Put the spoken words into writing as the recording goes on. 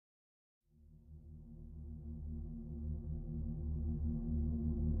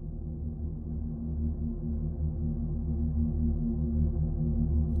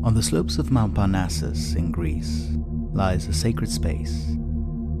On the slopes of Mount Parnassus in Greece lies a sacred space,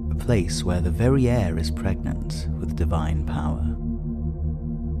 a place where the very air is pregnant with divine power.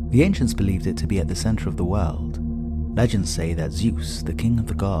 The ancients believed it to be at the center of the world. Legends say that Zeus, the king of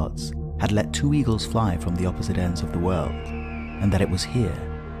the gods, had let two eagles fly from the opposite ends of the world, and that it was here,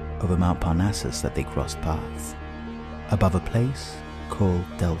 over Mount Parnassus, that they crossed paths, above a place called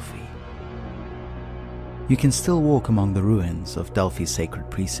Delphi. You can still walk among the ruins of Delphi's sacred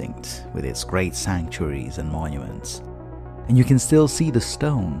precinct with its great sanctuaries and monuments, and you can still see the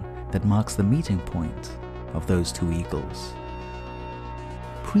stone that marks the meeting point of those two eagles.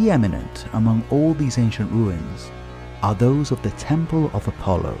 Preeminent among all these ancient ruins are those of the Temple of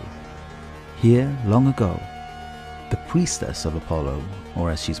Apollo. Here, long ago, the priestess of Apollo, or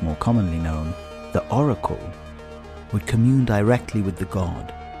as she's more commonly known, the oracle, would commune directly with the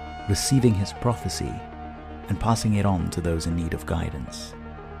god, receiving his prophecy and passing it on to those in need of guidance.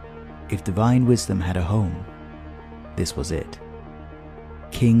 If divine wisdom had a home, this was it.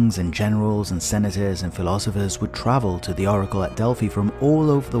 Kings and generals and senators and philosophers would travel to the oracle at Delphi from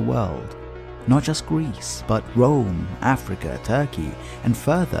all over the world, not just Greece, but Rome, Africa, Turkey, and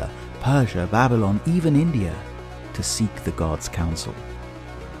further, Persia, Babylon, even India, to seek the god's counsel.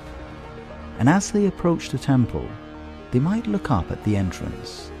 And as they approached the temple, they might look up at the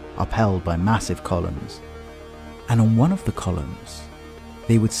entrance, upheld by massive columns, and on one of the columns,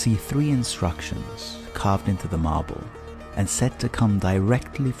 they would see three instructions carved into the marble and said to come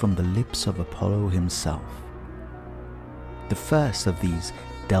directly from the lips of Apollo himself. The first of these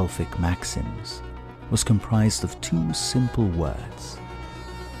Delphic maxims was comprised of two simple words.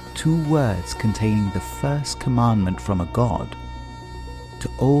 Two words containing the first commandment from a god to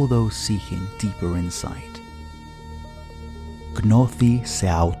all those seeking deeper insight. Gnothi se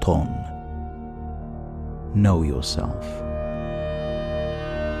auton. Know yourself.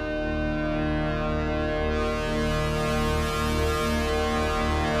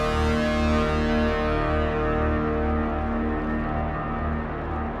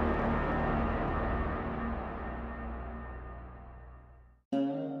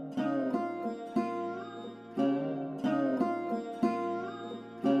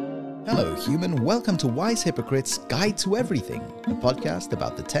 Hello, human. Welcome to Wise Hypocrite's Guide to Everything, a podcast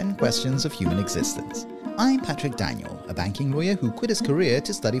about the 10 questions of human existence. I'm Patrick Daniel, a banking lawyer who quit his career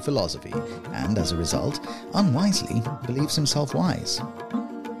to study philosophy, and as a result, unwisely believes himself wise.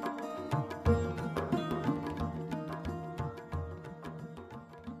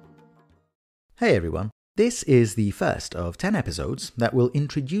 Hey everyone, this is the first of 10 episodes that will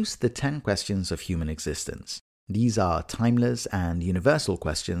introduce the 10 questions of human existence. These are timeless and universal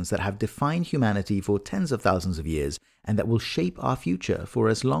questions that have defined humanity for tens of thousands of years and that will shape our future for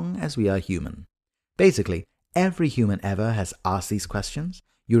as long as we are human. Basically, every human ever has asked these questions,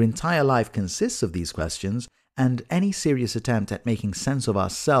 your entire life consists of these questions, and any serious attempt at making sense of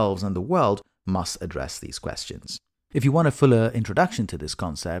ourselves and the world must address these questions. If you want a fuller introduction to this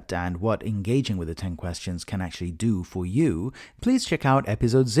concept and what engaging with the 10 questions can actually do for you, please check out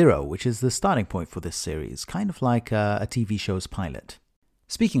episode 0, which is the starting point for this series, kind of like a TV show's pilot.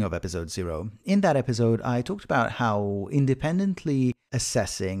 Speaking of episode 0, in that episode I talked about how independently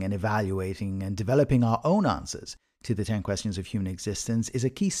assessing and evaluating and developing our own answers to the 10 questions of human existence is a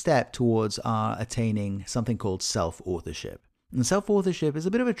key step towards our attaining something called self-authorship. And self-authorship is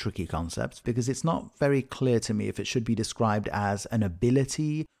a bit of a tricky concept because it's not very clear to me if it should be described as an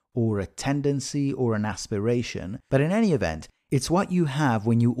ability or a tendency or an aspiration. But in any event, it's what you have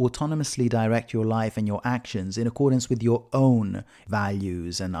when you autonomously direct your life and your actions in accordance with your own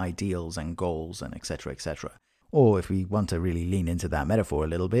values and ideals and goals and etc., etc. Or if we want to really lean into that metaphor a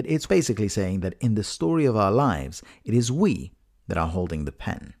little bit, it's basically saying that in the story of our lives, it is we that are holding the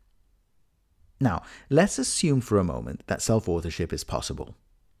pen. Now, let's assume for a moment that self-authorship is possible,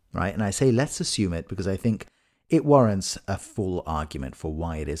 right? And I say let's assume it because I think it warrants a full argument for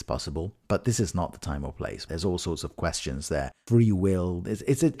why it is possible, but this is not the time or place. There's all sorts of questions there. Free will,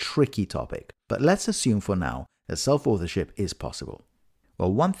 it's a tricky topic. But let's assume for now that self-authorship is possible.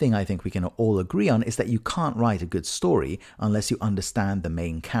 Well, one thing I think we can all agree on is that you can't write a good story unless you understand the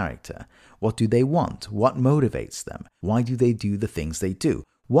main character. What do they want? What motivates them? Why do they do the things they do?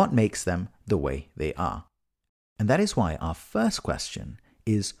 What makes them the way they are? And that is why our first question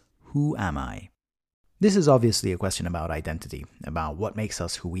is, who am I? This is obviously a question about identity, about what makes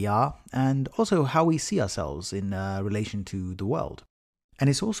us who we are, and also how we see ourselves in relation to the world. And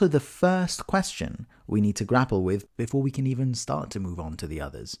it's also the first question we need to grapple with before we can even start to move on to the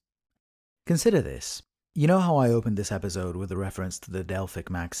others. Consider this. You know how I opened this episode with a reference to the Delphic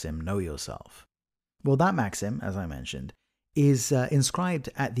maxim, know yourself? Well, that maxim, as I mentioned, is inscribed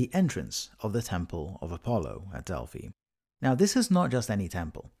at the entrance of the Temple of Apollo at Delphi. Now, this is not just any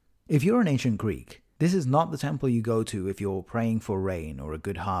temple. If you're an ancient Greek, this is not the temple you go to if you're praying for rain or a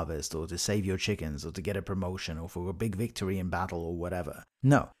good harvest or to save your chickens or to get a promotion or for a big victory in battle or whatever.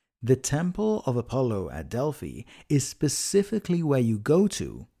 No, the Temple of Apollo at Delphi is specifically where you go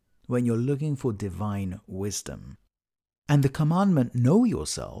to when you're looking for divine wisdom. And the commandment, know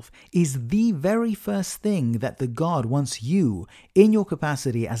yourself, is the very first thing that the god wants you, in your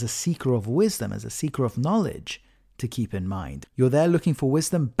capacity as a seeker of wisdom, as a seeker of knowledge, to keep in mind. You're there looking for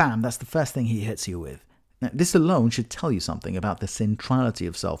wisdom, bam, that's the first thing he hits you with. Now, this alone should tell you something about the centrality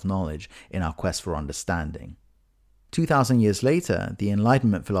of self-knowledge in our quest for understanding. 2,000 years later, the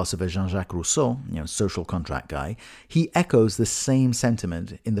Enlightenment philosopher Jean-Jacques Rousseau, social contract guy, he echoes the same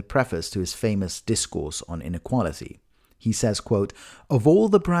sentiment in the preface to his famous discourse on inequality. He says, quote, "Of all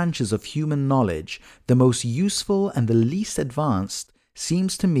the branches of human knowledge, the most useful and the least advanced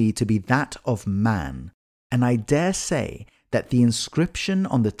seems to me to be that of man. And I dare say that the inscription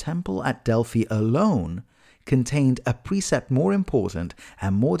on the temple at Delphi alone contained a precept more important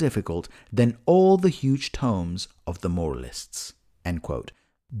and more difficult than all the huge tomes of the moralists." End quote.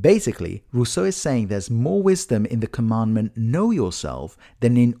 Basically, Rousseau is saying there's more wisdom in the commandment, know yourself,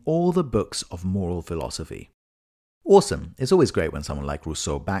 than in all the books of moral philosophy. Awesome. It's always great when someone like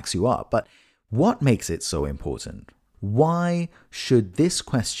Rousseau backs you up, but what makes it so important? Why should this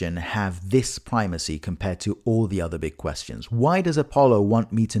question have this primacy compared to all the other big questions? Why does Apollo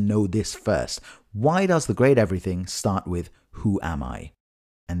want me to know this first? Why does the great everything start with, who am I?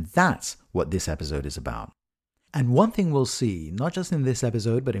 And that's what this episode is about. And one thing we'll see, not just in this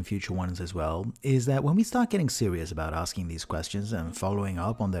episode, but in future ones as well, is that when we start getting serious about asking these questions and following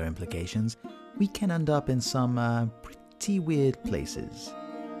up on their implications, we can end up in some pretty weird places.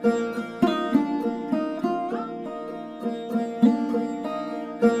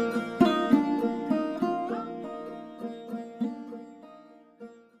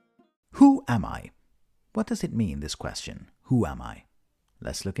 Who am I? What does it mean, this question? Who am I?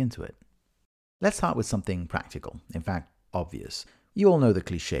 Let's look into it. Let's start with something practical, in fact, obvious. You all know the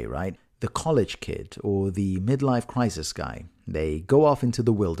cliche, right? The college kid or the midlife crisis guy. They go off into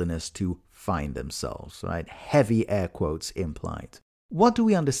the wilderness to find themselves, right? Heavy air quotes implied. What do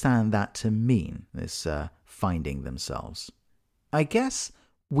we understand that to mean, this finding themselves? I guess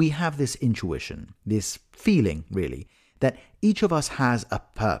we have this intuition, this feeling, really, that each of us has a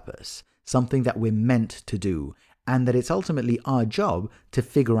purpose, something that we're meant to do, and that it's ultimately our job to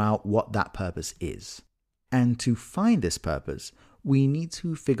figure out what that purpose is. And to find this purpose, we need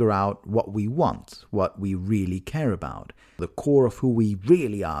to figure out what we want, what we really care about, the core of who we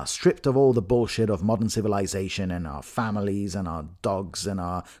really are, stripped of all the bullshit of modern civilization and our families and our dogs and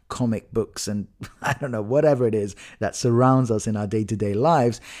our comic books and I don't know, whatever it is that surrounds us in our day-to-day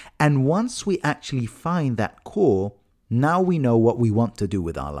lives. And once we actually find that core, now we know what we want to do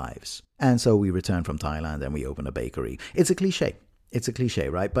with our lives. And so we return from Thailand and we open a bakery. It's a cliche. It's a cliche,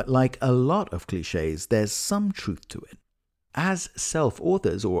 right? But like a lot of cliches, there's some truth to it. As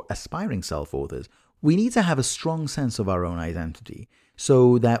self-authors or aspiring self-authors, we need to have a strong sense of our own identity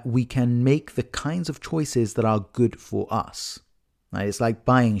so that we can make the kinds of choices that are good for us. Right? It's like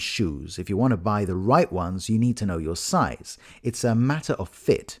buying shoes. If you want to buy the right ones, you need to know your size. It's a matter of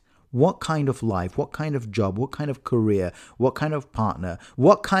fit. What kind of life, what kind of job, what kind of career, what kind of partner,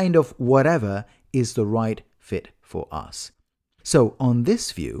 what kind of whatever is the right fit for us. So on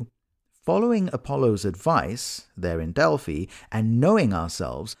this view, following Apollo's advice there in Delphi and knowing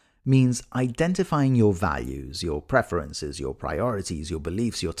ourselves means identifying your values, your preferences, your priorities, your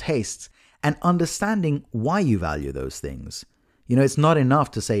beliefs, your tastes, and understanding why you value those things. It's not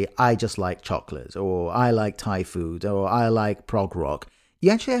enough to say, I just like chocolate, or I like Thai food, or I like prog rock. You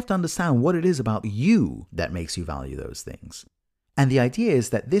actually have to understand what it is about you that makes you value those things. And the idea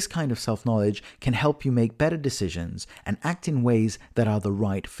is that this kind of self-knowledge can help you make better decisions and act in ways that are the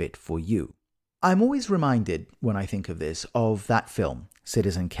right fit for you. I'm always reminded, when I think of this, of that film,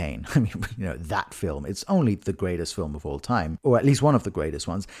 Citizen Kane. I mean, that film. It's only the greatest film of all time, or at least one of the greatest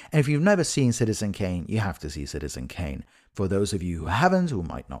ones. And if you've never seen Citizen Kane, you have to see Citizen Kane. For those of you who haven't, who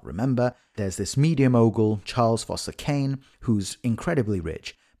might not remember, there's this media mogul, Charles Foster Kane, who's incredibly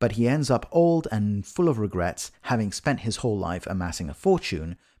rich, but he ends up old and full of regrets, having spent his whole life amassing a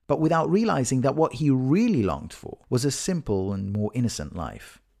fortune, but without realizing that what he really longed for was a simple and more innocent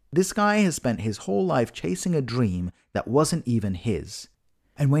life. This guy has spent his whole life chasing a dream that wasn't even his.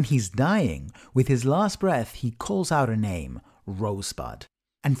 And when he's dying, with his last breath, he calls out a name, Rosebud.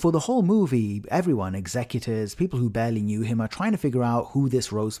 And for the whole movie, everyone, executors, people who barely knew him, are trying to figure out who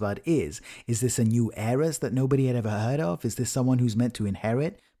this Rosebud is. Is this a new heiress that nobody had ever heard of? Is this someone who's meant to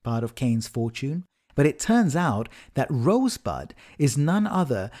inherit part of Kane's fortune? But it turns out that Rosebud is none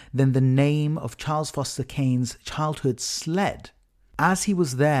other than the name of Charles Foster Kane's childhood sled. As he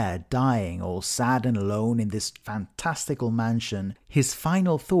was there, dying, all sad and alone in this fantastical mansion, his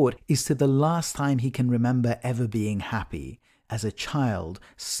final thought is to the last time he can remember ever being happy, as a child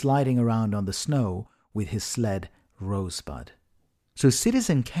sliding around on the snow with his sled Rosebud. So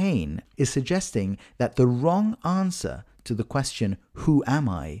Citizen Kane is suggesting that the wrong answer to the question, who am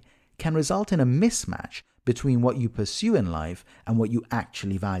I, can result in a mismatch between what you pursue in life and what you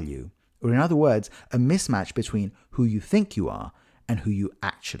actually value. Or in other words, a mismatch between who you think you are and who you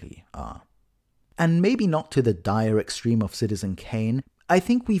actually are. And maybe not to the dire extreme of Citizen Kane, I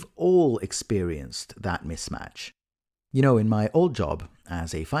think we've all experienced that mismatch. You know, in my old job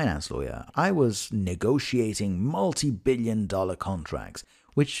as a finance lawyer, I was negotiating multi-billion-dollar contracts,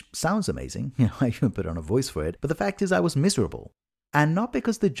 which sounds amazing. I even put on a voice for it, but the fact is I was miserable. And not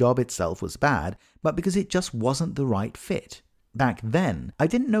because the job itself was bad, but because it just wasn't the right fit. Back then, I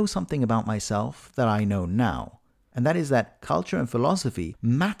didn't know something about myself that I know now, and that is that culture and philosophy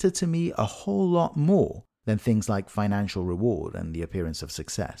matter to me a whole lot more than things like financial reward and the appearance of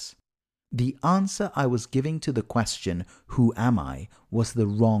success. The answer I was giving to the question, who am I, was the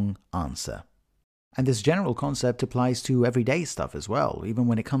wrong answer. And this general concept applies to everyday stuff as well, even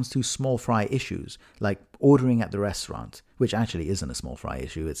when it comes to small fry issues, like ordering at the restaurant, which actually isn't a small fry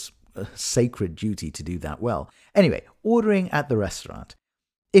issue, it's a sacred duty to do that well. Anyway, ordering at the restaurant.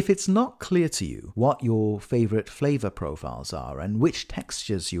 If it's not clear to you what your favorite flavor profiles are and which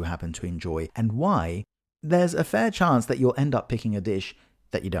textures you happen to enjoy and why, there's a fair chance that you'll end up picking a dish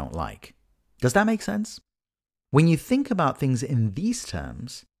that you don't like. Does that make sense? When you think about things in these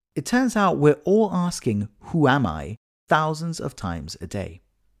terms, it turns out we're all asking, who am I, thousands of times a day.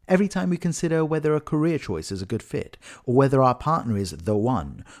 Every time we consider whether a career choice is a good fit, or whether our partner is the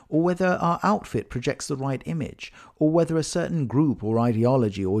one, or whether our outfit projects the right image, or whether a certain group or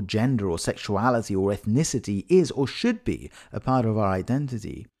ideology or gender or sexuality or ethnicity is or should be a part of our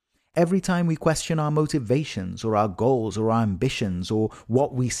identity. Every time we question our motivations or our goals or our ambitions or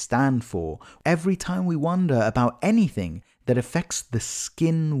what we stand for, every time we wonder about anything that affects the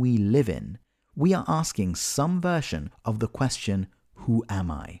skin we live in, we are asking some version of the question, who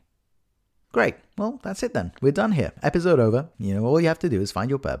am I? Great. Well, that's it then. We're done here. Episode over. All you have to do is find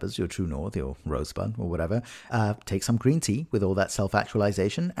your purpose, your true north, your rosebud or whatever. Take some green tea with all that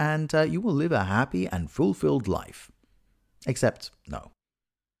self-actualization and you will live a happy and fulfilled life. Except, no.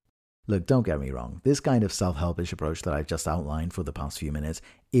 Look, don't get me wrong. This kind of self-helpish approach that I've just outlined for the past few minutes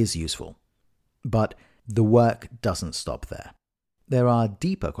is useful. But the work doesn't stop there. There are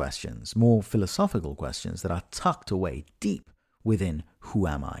deeper questions, more philosophical questions that are tucked away deep within who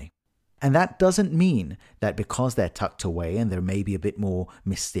am I? And that doesn't mean that because they're tucked away and they're maybe a bit more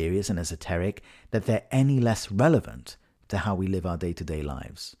mysterious and esoteric, that they're any less relevant to how we live our day-to-day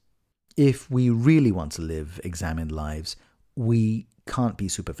lives. If we really want to live examined lives, we can't be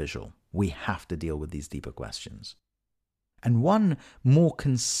superficial. We have to deal with these deeper questions. And one more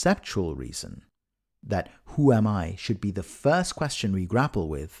conceptual reason that who am I should be the first question we grapple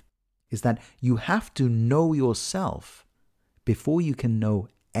with is that you have to know yourself before you can know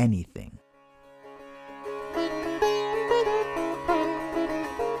anything.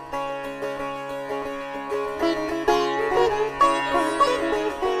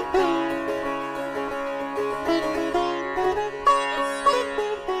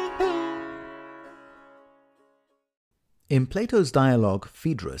 In Plato's dialogue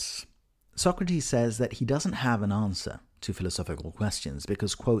Phaedrus, Socrates says that he doesn't have an answer to philosophical questions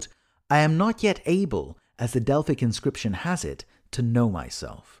because, quote, I am not yet able, as the Delphic inscription has it, to know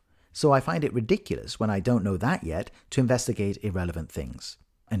myself. So I find it ridiculous when I don't know that yet to investigate irrelevant things,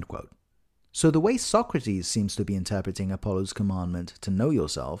 end quote. So the way Socrates seems to be interpreting Apollo's commandment to know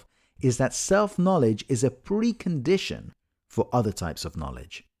yourself is that self-knowledge is a precondition for other types of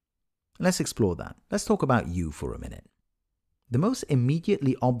knowledge. Let's explore that. Let's talk about you for a minute. The most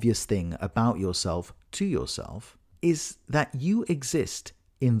immediately obvious thing about yourself to yourself is that you exist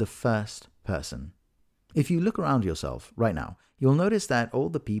in the first person. If you look around yourself right now, you'll notice that all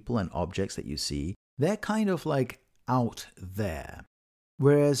the people and objects that you see, they're kind of like out there.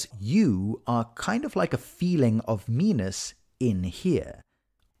 Whereas you are kind of like a feeling of meanness in here.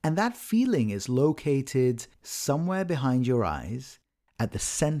 And that feeling is located somewhere behind your eyes at the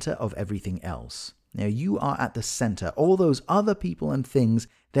center of everything else. Now, you are at the center. All those other people and things,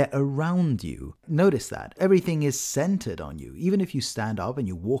 They're around you. Notice that. Everything is centered on you. Even if you stand up and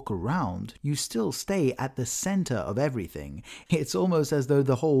you walk around, you still stay at the center of everything. It's almost as though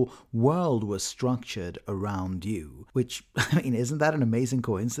the whole world was structured around you, which, isn't that an amazing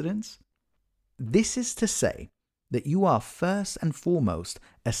coincidence? This is to say that you are first and foremost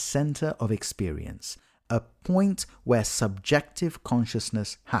a center of experience, a point where subjective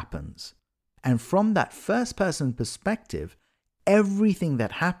consciousness happens. And from that first-person perspective, everything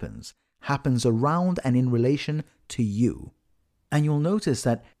that happens around and in relation to you. And you'll notice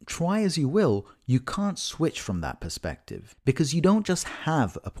that, try as you will, you can't switch from that perspective, because you don't just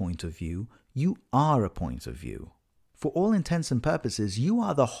have a point of view, you are a point of view. For all intents and purposes, you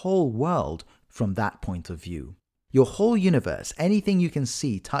are the whole world from that point of view. Your whole universe, anything you can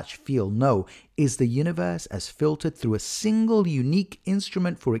see, touch, feel, know, is the universe as filtered through a single unique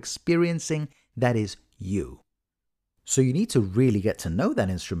instrument for experiencing that is you. So you need to really get to know that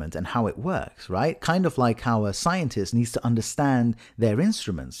instrument and how it works, right? Kind of like how a scientist needs to understand their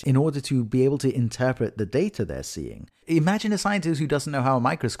instruments in order to be able to interpret the data they're seeing. Imagine a scientist who doesn't know how a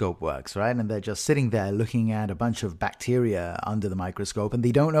microscope works, right? And they're just sitting there looking at a bunch of bacteria under the microscope, and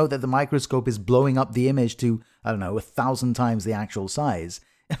they don't know that the microscope is blowing up the image to, 1,000 times the actual size.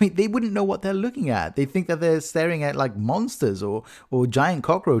 They wouldn't know what they're looking at. They think that they're staring at like monsters or giant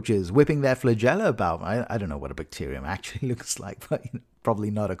cockroaches whipping their flagella about. I don't know what a bacterium actually looks like, but probably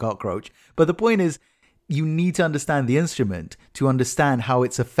not a cockroach. But the point is, you need to understand the instrument to understand how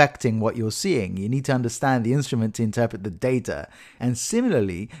it's affecting what you're seeing. You need to understand the instrument to interpret the data. And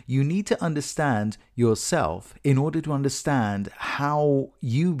similarly, you need to understand yourself in order to understand how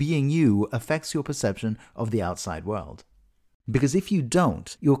you being you affects your perception of the outside world. Because if you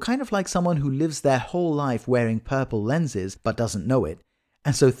don't, you're kind of like someone who lives their whole life wearing purple lenses but doesn't know it,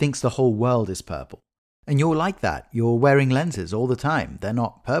 and so thinks the whole world is purple. And you're like that. You're wearing lenses all the time. They're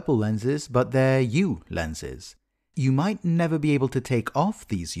not purple lenses, but they're you lenses. You might never be able to take off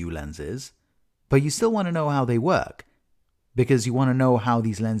these you lenses, but you still want to know how they work, because you want to know how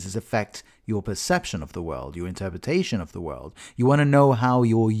these lenses affect your perception of the world, your interpretation of the world. You want to know how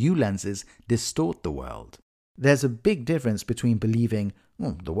your you lenses distort the world. There's a big difference between believing,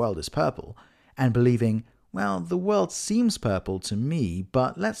 the world is purple, and believing, the world seems purple to me,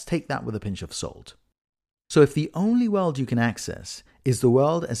 but let's take that with a pinch of salt. So if the only world you can access is the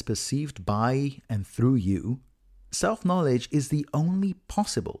world as perceived by and through you, self-knowledge is the only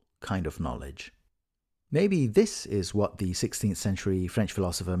possible kind of knowledge. Maybe this is what the 16th century French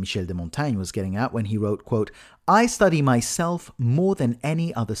philosopher Michel de Montaigne was getting at when he wrote, quote, "I study myself more than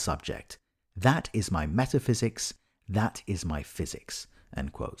any other subject. That is my metaphysics, that is my physics,"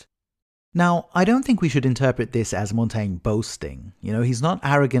 end quote. Now, I don't think we should interpret this as Montaigne boasting. He's not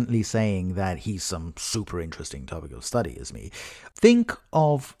arrogantly saying that he's some super interesting topic of study as me. Think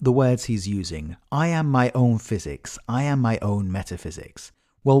of the words he's using. I am my own physics. I am my own metaphysics.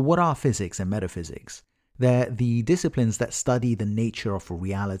 Well, what are physics and metaphysics? They're the disciplines that study the nature of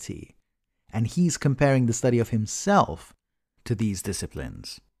reality. And he's comparing the study of himself to these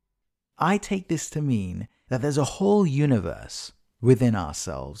disciplines. I take this to mean that there's a whole universe within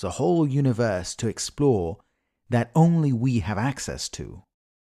ourselves, a whole universe to explore that only we have access to.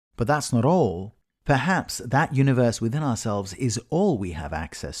 But that's not all. Perhaps that universe within ourselves is all we have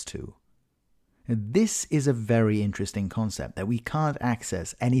access to. This is a very interesting concept, that we can't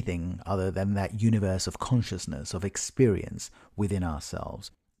access anything other than that universe of consciousness, of experience within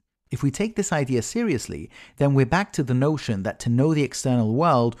ourselves. If we take this idea seriously, then we're back to the notion that to know the external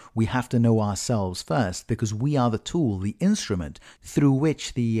world, we have to know ourselves first, because we are the tool, the instrument through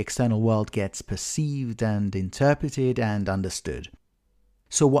which the external world gets perceived and interpreted and understood.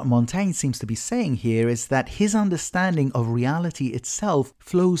 So what Montaigne seems to be saying here is that his understanding of reality itself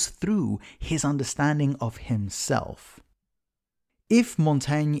flows through his understanding of himself. If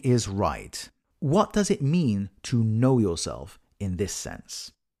Montaigne is right, what does it mean to know yourself in this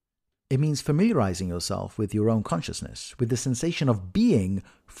sense? It means familiarizing yourself with your own consciousness, with the sensation of being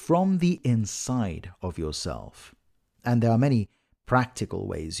from the inside of yourself. And there are many practical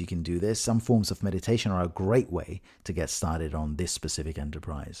ways you can do this. Some forms of meditation are a great way to get started on this specific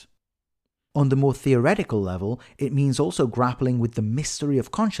enterprise. On the more theoretical level, it means also grappling with the mystery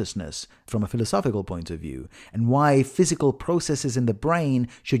of consciousness from a philosophical point of view, and why physical processes in the brain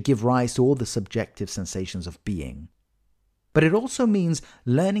should give rise to all the subjective sensations of being. But it also means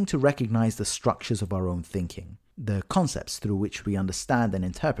learning to recognize the structures of our own thinking, the concepts through which we understand and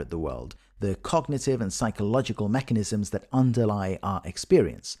interpret the world, the cognitive and psychological mechanisms that underlie our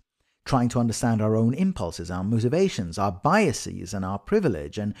experience, trying to understand our own impulses, our motivations, our biases, and our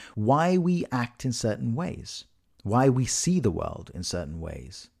privilege, and why we act in certain ways. why we see the world in certain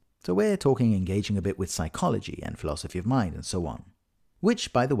ways. So we're talking engaging a bit with psychology and philosophy of mind and so on.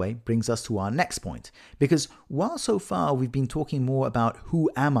 Which, by the way, brings us to our next point, because while so far we've been talking more about who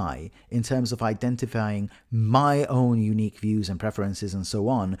am I in terms of identifying my own unique views and preferences and so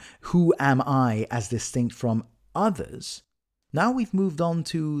on, who am I as distinct from others, now we've moved on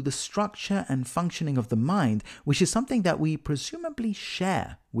to the structure and functioning of the mind, which is something that we presumably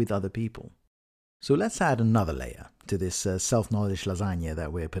share with other people. So let's add another layer to this self-knowledge lasagna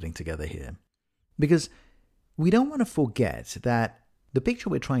that we're putting together here. Because we don't want to forget that the picture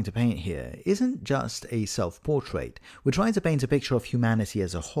we're trying to paint here isn't just a self-portrait. We're trying to paint a picture of humanity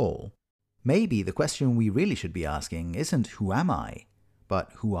as a whole. Maybe the question we really should be asking isn't who am I,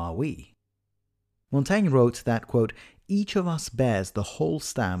 but who are we? Montaigne wrote that, quote, each of us bears the whole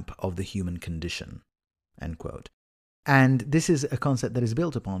stamp of the human condition, end quote. And this is a concept that is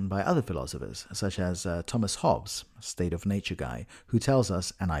built upon by other philosophers, such as Thomas Hobbes, a state of nature guy, who tells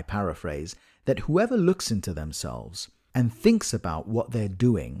us, and I paraphrase, that whoever looks into themselves and thinks about what they're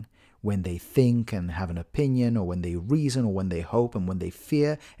doing when they think and have an opinion, or when they reason, or when they hope, and when they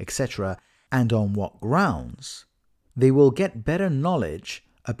fear, etc., and on what grounds, they will get better knowledge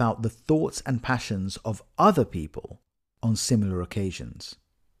about the thoughts and passions of other people on similar occasions.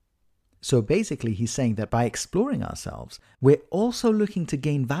 So basically, he's saying that by exploring ourselves, we're also looking to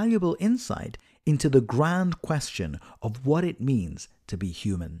gain valuable insight into the grand question of what it means to be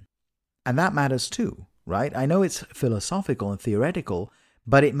human. And that matters too, right? I know it's philosophical and theoretical,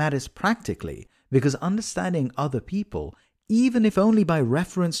 but it matters practically, because understanding other people, even if only by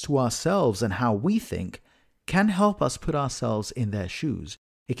reference to ourselves and how we think, can help us put ourselves in their shoes.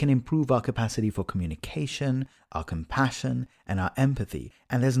 It can improve our capacity for communication, our compassion, and our empathy.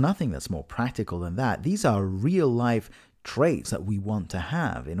 And there's nothing that's more practical than that. These are real-life traits that we want to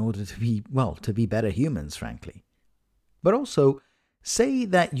have in order to be better humans, frankly. But also, say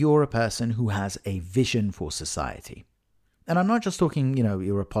that you're a person who has a vision for society. And I'm not just talking,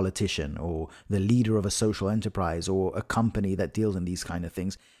 you're a politician or the leader of a social enterprise or a company that deals in these kind of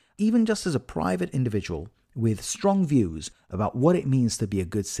things. Even just as a private individual with strong views about what it means to be a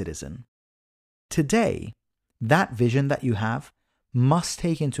good citizen. Today, that vision that you have must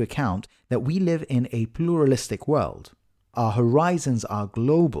take into account that we live in a pluralistic world. Our horizons are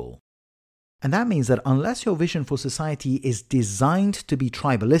global. And that means that unless your vision for society is designed to be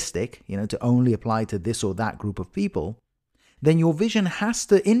tribalistic, to only apply to this or that group of people, then your vision has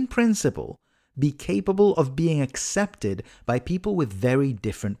to, in principle, be capable of being accepted by people with very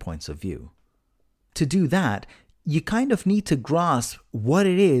different points of view. To do that, you kind of need to grasp what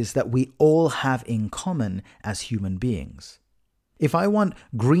it is that we all have in common as human beings. If I want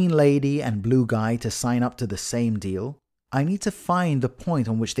green lady and blue guy to sign up to the same deal, I need to find the point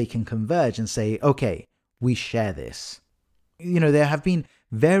on which they can converge and say, okay, we share this. There have been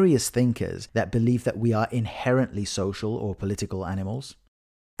various thinkers that believe that we are inherently social or political animals,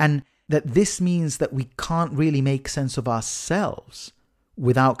 and that this means that we can't really make sense of ourselves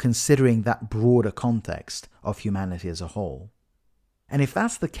without considering that broader context of humanity as a whole. And if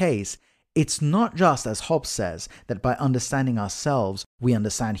that's the case, it's not just, as Hobbes says, that by understanding ourselves, we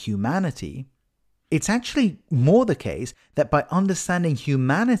understand humanity. It's actually more the case that by understanding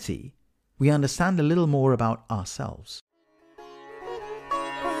humanity, we understand a little more about ourselves.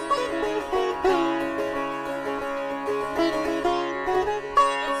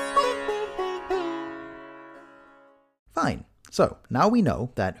 Fine. So now we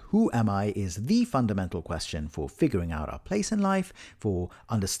know that who am I is the fundamental question for figuring out our place in life, for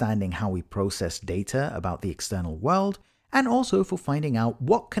understanding how we process data about the external world, and also for finding out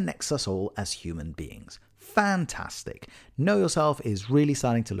what connects us all as human beings. Fantastic. Know yourself is really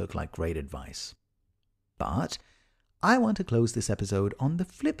starting to look like great advice. But I want to close this episode on the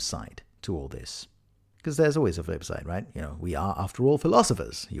flip side to all this. Because there's always a flip side, right? We are, after all,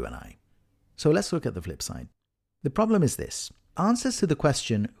 philosophers, you and I. So let's look at the flip side. The problem is this. Answers to the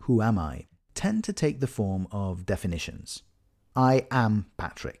question, who am I, tend to take the form of definitions. I am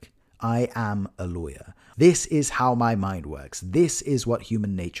Patrick. I am a lawyer. This is how my mind works. This is what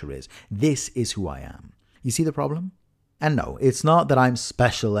human nature is. This is who I am. You see the problem? And no, it's not that I'm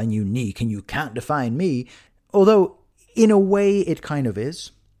special and unique and you can't define me, although in a way it kind of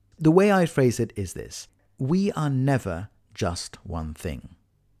is. The way I phrase it is this. We are never just one thing.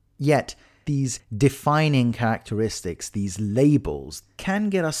 Yet, these defining characteristics, these labels, can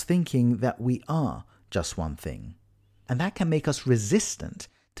get us thinking that we are just one thing. And that can make us resistant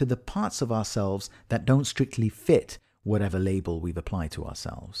to the parts of ourselves that don't strictly fit whatever label we've applied to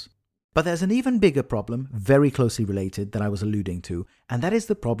ourselves. But there's an even bigger problem, very closely related, that I was alluding to, and that is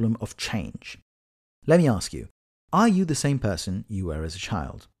the problem of change. Let me ask you, Are you the same person you were as a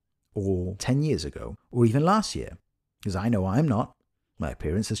child? Or 10 years ago? Or even last year? Because I know I'm not. My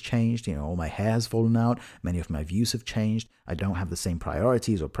appearance has changed, all my hair has fallen out, many of my views have changed, I don't have the same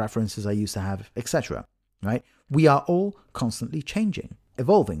priorities or preferences I used to have, etc. Right? We are all constantly changing,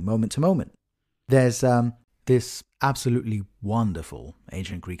 evolving moment to moment. There's this absolutely wonderful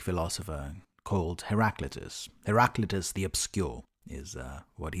ancient Greek philosopher called Heraclitus. Heraclitus the Obscure is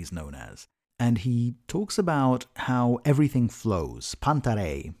what he's known as. And he talks about how everything flows,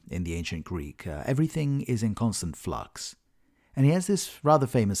 pantare in the ancient Greek. Everything is in constant flux. And he has this rather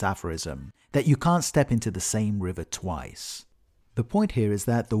famous aphorism that you can't step into the same river twice. The point here is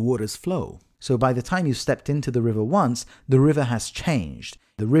that the waters flow. So by the time you stepped into the river once, the river has changed.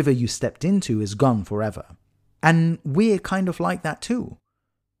 The river you stepped into is gone forever. And we're kind of like that too.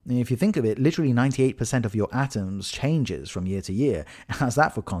 And if you think of it, literally 98% of your atoms changes from year to year. And how's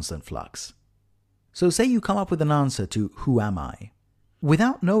that for constant flux? So say you come up with an answer to who am I?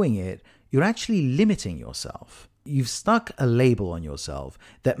 Without knowing it, you're actually limiting yourself. You've stuck a label on yourself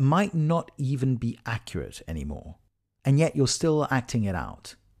that might not even be accurate anymore. And yet you're still acting it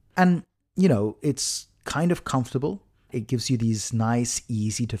out. And, it's kind of comfortable. It gives you these nice,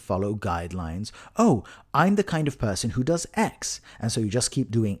 easy to follow guidelines. Oh, I'm the kind of person who does X. And so you just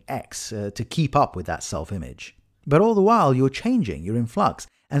keep doing X to keep up with that self-image. But all the while, you're changing, you're in flux.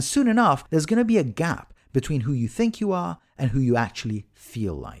 And soon enough, there's going to be a gap between who you think you are and who you actually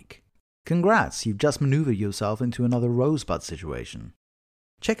feel like. Congrats, you've just maneuvered yourself into another rosebud situation.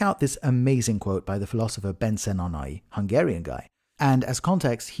 Check out this amazing quote by the philosopher Ben-Senonai, Hungarian guy. And as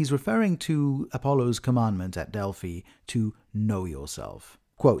context, he's referring to Apollo's commandment at Delphi to know yourself.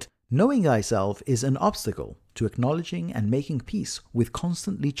 Quote, knowing thyself is an obstacle to acknowledging and making peace with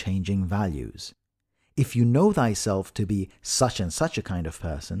constantly changing values. If you know thyself to be such and such a kind of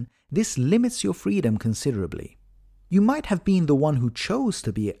person, this limits your freedom considerably. You might have been the one who chose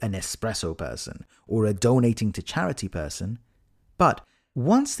to be an espresso person or a donating to charity person, but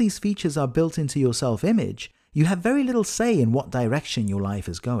once these features are built into your self-image, you have very little say in what direction your life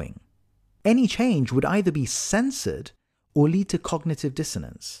is going. Any change would either be censored or lead to cognitive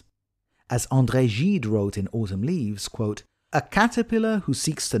dissonance. As André Gide wrote in Autumn Leaves, quote, a caterpillar who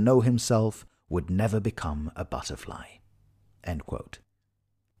seeks to know himself would never become a butterfly. End quote.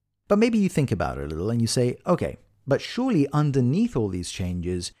 But maybe you think about it a little and you say, okay, but surely underneath all these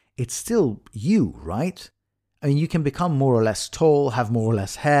changes, it's still you, right? I mean, you can become more or less tall, have more or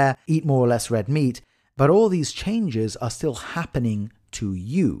less hair, eat more or less red meat, but all these changes are still happening to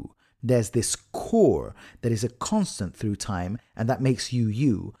you. There's this core that is a constant through time, and that makes you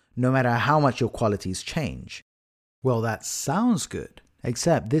you, no matter how much your qualities change. Well, that sounds good.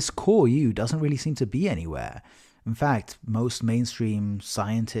 Except this core you doesn't really seem to be anywhere. In fact, most mainstream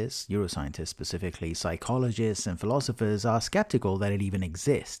scientists, neuroscientists specifically, psychologists and philosophers are skeptical that it even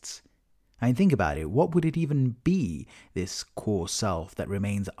exists. I mean, think about it. What would it even be, this core self that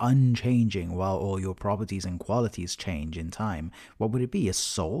remains unchanging while all your properties and qualities change in time? What would it be? A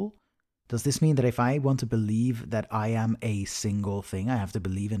soul? Does this mean that if I want to believe that I am a single thing, I have to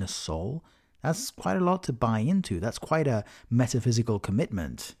believe in a soul? That's quite a lot to buy into. That's quite a metaphysical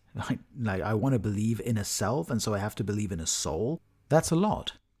commitment. Like I want to believe in a self, and so I have to believe in a soul. That's a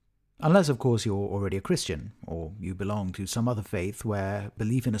lot. Unless, of course, you're already a Christian, or you belong to some other faith where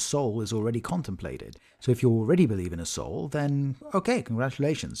belief in a soul is already contemplated. So if you already believe in a soul, then okay,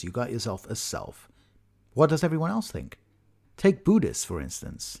 congratulations, you got yourself a self. What does everyone else think? Take Buddhists, for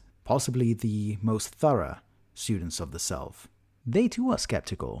instance, possibly the most thorough students of the self. They too are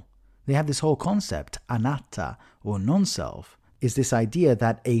skeptical. They have this whole concept, anatta, or non-self, is this idea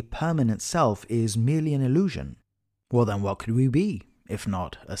that a permanent self is merely an illusion. Well then what could we be, if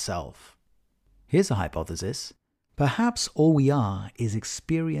not a self? Here's a hypothesis. Perhaps all we are is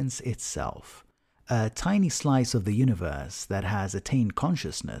experience itself, a tiny slice of the universe that has attained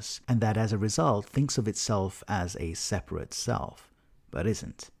consciousness and that as a result thinks of itself as a separate self, but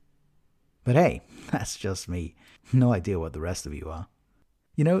isn't. But hey, that's just me. No idea what the rest of you are.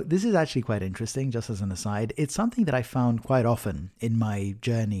 This is actually quite interesting, just as an aside. It's something that I found quite often in my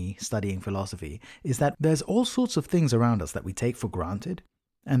journey studying philosophy, is that there's all sorts of things around us that we take for granted,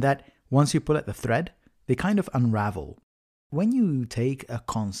 and that once you pull at the thread, they kind of unravel. When you take a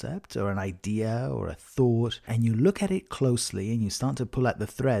concept or an idea or a thought and you look at it closely and you start to pull at the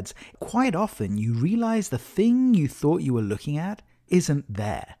threads, quite often you realize the thing you thought you were looking at isn't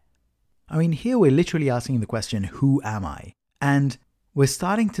there. I mean, here we're literally asking the question, who am I? And we're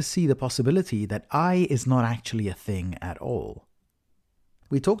starting to see the possibility that I is not actually a thing at all.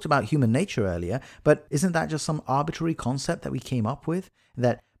 We talked about human nature earlier, but isn't that just some arbitrary concept that we came up with?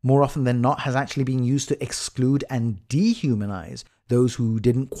 That more often than not has actually been used to exclude and dehumanize those who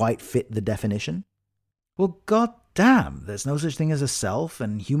didn't quite fit the definition? Well, goddamn, there's no such thing as a self,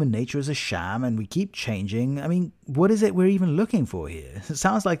 and human nature is a sham, and we keep changing. I mean, what is it we're even looking for here? It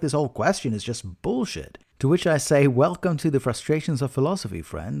sounds like this whole question is just bullshit. To which I say, welcome to the frustrations of philosophy,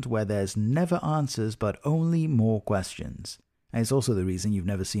 friend, where there's never answers but only more questions. And it's also the reason you've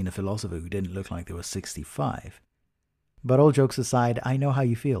never seen a philosopher who didn't look like they were 65. But all jokes aside, I know how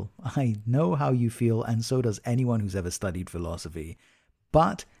you feel. I know how you feel, and so does anyone who's ever studied philosophy.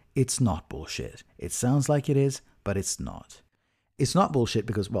 But it's not bullshit. It sounds like it is, but it's not. It's not bullshit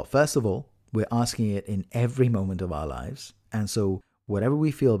because, well, first of all, we're asking it in every moment of our lives. And so whatever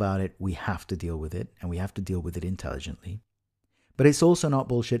we feel about it, we have to deal with it, and we have to deal with it intelligently. But it's also not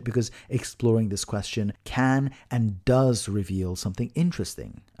bullshit because exploring this question can and does reveal something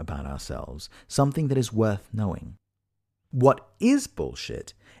interesting about ourselves, something that is worth knowing. What is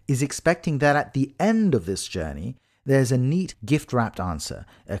bullshit is expecting that at the end of this journey, there's a neat gift-wrapped answer,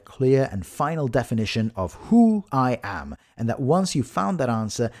 a clear and final definition of who I am, and that once you've found that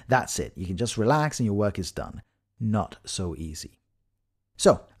answer, that's it. You can just relax and your work is done. Not so easy.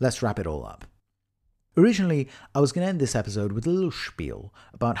 So, let's wrap it all up. Originally, I was going to end this episode with a little spiel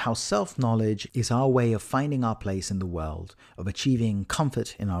about how self-knowledge is our way of finding our place in the world, of achieving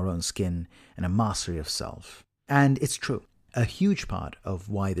comfort in our own skin, and a mastery of self. And it's true. A huge part of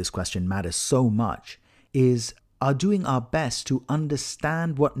why this question matters so much is our doing our best to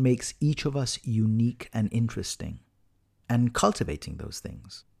understand what makes each of us unique and interesting, and cultivating those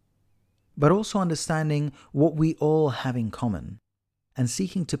things. But also understanding what we all have in common, and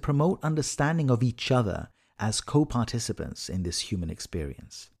seeking to promote understanding of each other as co-participants in this human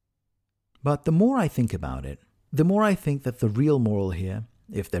experience. But the more I think about it, the more I think that the real moral here,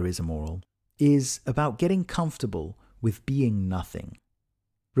 if there is a moral, is about getting comfortable with being nothing.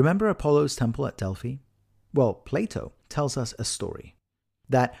 Remember Apollo's temple at Delphi? Well, Plato tells us a story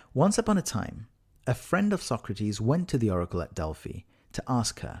that once upon a time, a friend of Socrates went to the oracle at Delphi to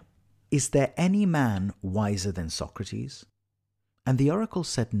ask her, "Is there any man wiser than Socrates?" And the oracle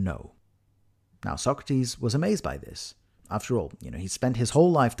said no. Now, Socrates was amazed by this. After all, he spent his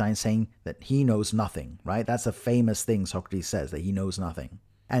whole lifetime saying that he knows nothing, right? That's a famous thing Socrates says, that he knows nothing.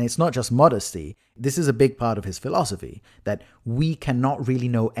 And it's not just modesty. This is a big part of his philosophy, that we cannot really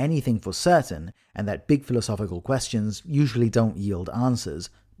know anything for certain, and that big philosophical questions usually don't yield answers,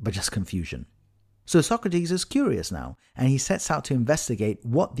 but just confusion. So Socrates is curious now, and he sets out to investigate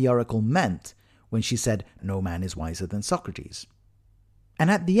what the oracle meant when she said, "No man is wiser than Socrates." And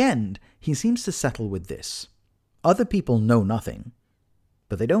at the end, he seems to settle with this. Other people know nothing,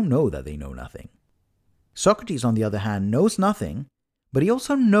 but they don't know that they know nothing. Socrates, on the other hand, knows nothing, but he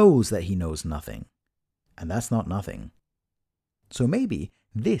also knows that he knows nothing. And that's not nothing. So maybe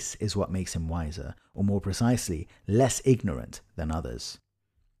this is what makes him wiser, or more precisely, less ignorant than others.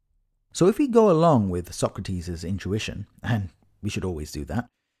 So if we go along with Socrates' intuition, and we should always do that,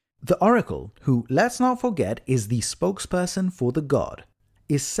 the oracle, who, let's not forget, is the spokesperson for the god,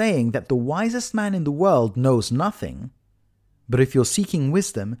 is saying that the wisest man in the world knows nothing, but if you're seeking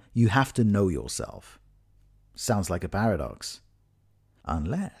wisdom, you have to know yourself. Sounds like a paradox.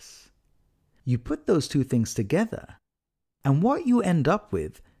 Unless you put those two things together, and what you end up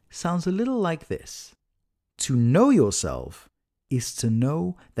with sounds a little like this. To know yourself is to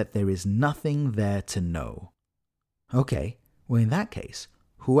know that there is nothing there to know. Okay, well in that case,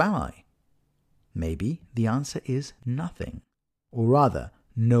 who am I? Maybe the answer is nothing. Or rather,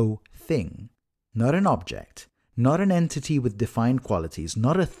 no thing. Not an object, not an entity with defined qualities,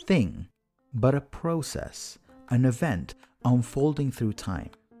 not a thing, but a process, an event unfolding through time.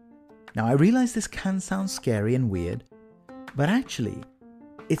 Now, I realize this can sound scary and weird, but actually,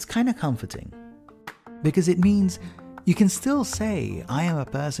 it's kind of comforting. Because it means you can still say, I am a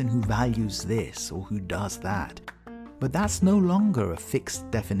person who values this or who does that, but that's no longer a fixed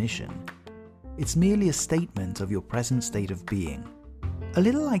definition. It's merely a statement of your present state of being. A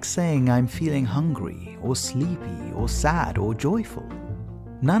little like saying I'm feeling hungry or sleepy or sad or joyful.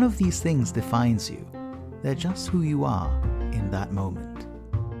 None of these things defines you. They're just who you are in that moment.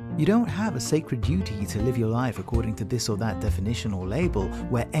 You don't have a sacred duty to live your life according to this or that definition or label,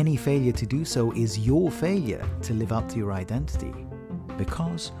 where any failure to do so is your failure to live up to your identity.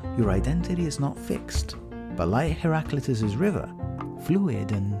 Because your identity is not fixed, but like Heraclitus' river,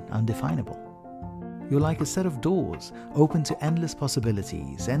 fluid and undefinable. You're like a set of doors, open to endless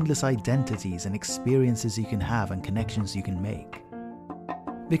possibilities, endless identities and experiences you can have and connections you can make.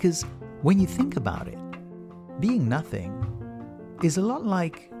 Because when you think about it, being nothing is a lot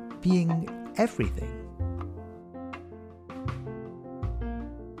like being everything.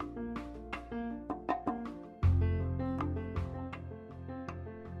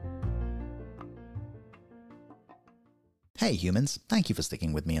 Hey humans, thank you for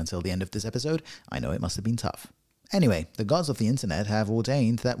sticking with me until the end of this episode. I know it must have been tough. Anyway, the gods of the internet have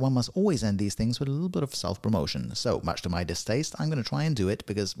ordained that one must always end these things with a little bit of self-promotion. So, much to my distaste, I'm going to try and do it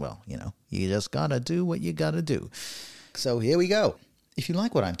because, well, you just gotta do what you gotta do. So here we go. If you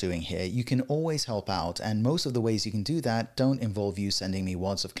like what I'm doing here, you can always help out, and most of the ways you can do that don't involve you sending me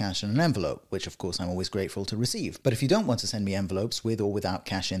wads of cash in an envelope, which of course I'm always grateful to receive. But if you don't want to send me envelopes with or without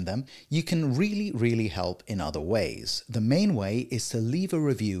cash in them, you can really help in other ways. The main way is to leave a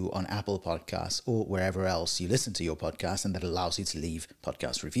review on Apple Podcasts or wherever else you listen to your podcast, and that allows you to leave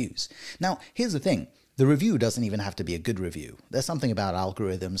podcast reviews. Now, here's the thing. The review doesn't even have to be a good review. There's something about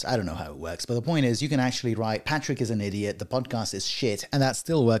algorithms, I don't know how it works, but the point is you can actually write, Patrick is an idiot, the podcast is shit, and that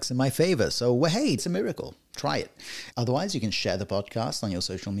still works in my favor. So, well, hey, it's a miracle. Try it. Otherwise, you can share the podcast on your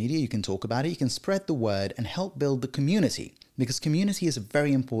social media, you can talk about it, you can spread the word and help build the community, because community is a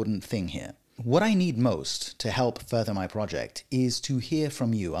very important thing here. What I need most to help further my project is to hear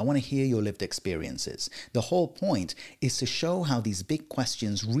from you. I want to hear your lived experiences. The whole point is to show how these big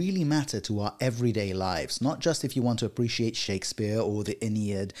questions really matter to our everyday lives, not just if you want to appreciate Shakespeare or the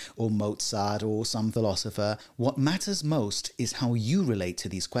Aeneid or Mozart or some philosopher. What matters most is how you relate to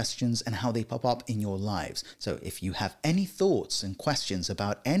these questions and how they pop up in your lives. So if you have any thoughts and questions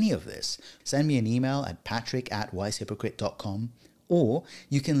about any of this, send me an email at patrick@wisehypocrite.com. Or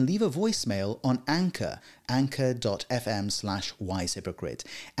you can leave a voicemail on anchor.fm/wisehypocrite.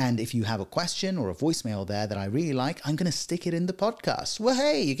 And if you have a question or a voicemail there that I really like, I'm going to stick it in the podcast. Well,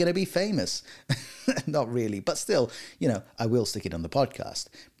 hey, you're going to be famous. Not really, but still, I will stick it on the podcast,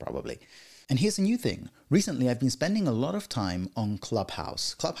 probably. And here's a new thing. Recently, I've been spending a lot of time on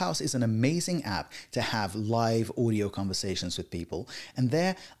Clubhouse. Clubhouse is an amazing app to have live audio conversations with people. And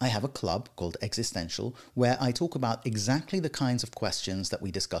there I have a club called Existential, where I talk about exactly the kinds of questions that we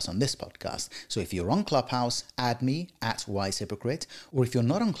discuss on this podcast. So if you're on Clubhouse, add me at wisehypocrite. Or if you're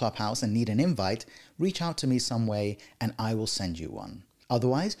not on Clubhouse and need an invite, reach out to me some way and I will send you one.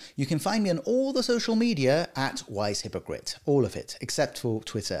 Otherwise, you can find me on all the social media at wisehypocrite. All of it, except for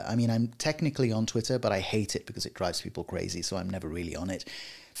Twitter. I mean, I'm technically on Twitter, but I hate it because it drives people crazy, so I'm never really on it.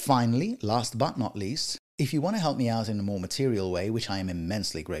 Finally, last but not least, if you want to help me out in a more material way, which I am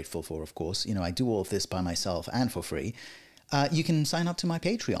immensely grateful for, of course, I do all of this by myself and for free, you can sign up to my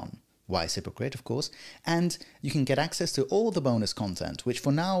Patreon. Wise Hypocrite, of course, and you can get access to all the bonus content, which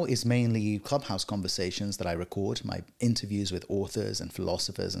for now is mainly Clubhouse conversations that I record, my interviews with authors and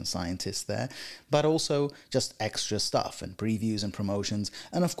philosophers and scientists there, but also just extra stuff and previews and promotions,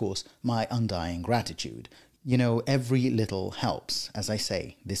 and of course, my undying gratitude. Every little helps. As I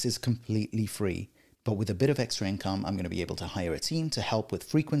say, this is completely free. But with a bit of extra income, I'm going to be able to hire a team to help with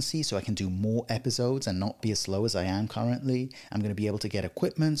frequency so I can do more episodes and not be as slow as I am currently. I'm going to be able to get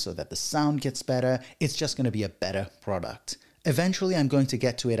equipment so that the sound gets better. It's just going to be a better product. Eventually, I'm going to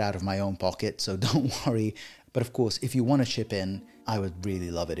get to it out of my own pocket, so don't worry. But of course, if you want to chip in, I would really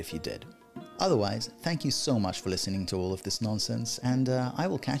love it if you did. Otherwise, thank you so much for listening to all of this nonsense, and I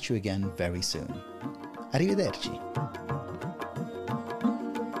will catch you again very soon. Arrivederci.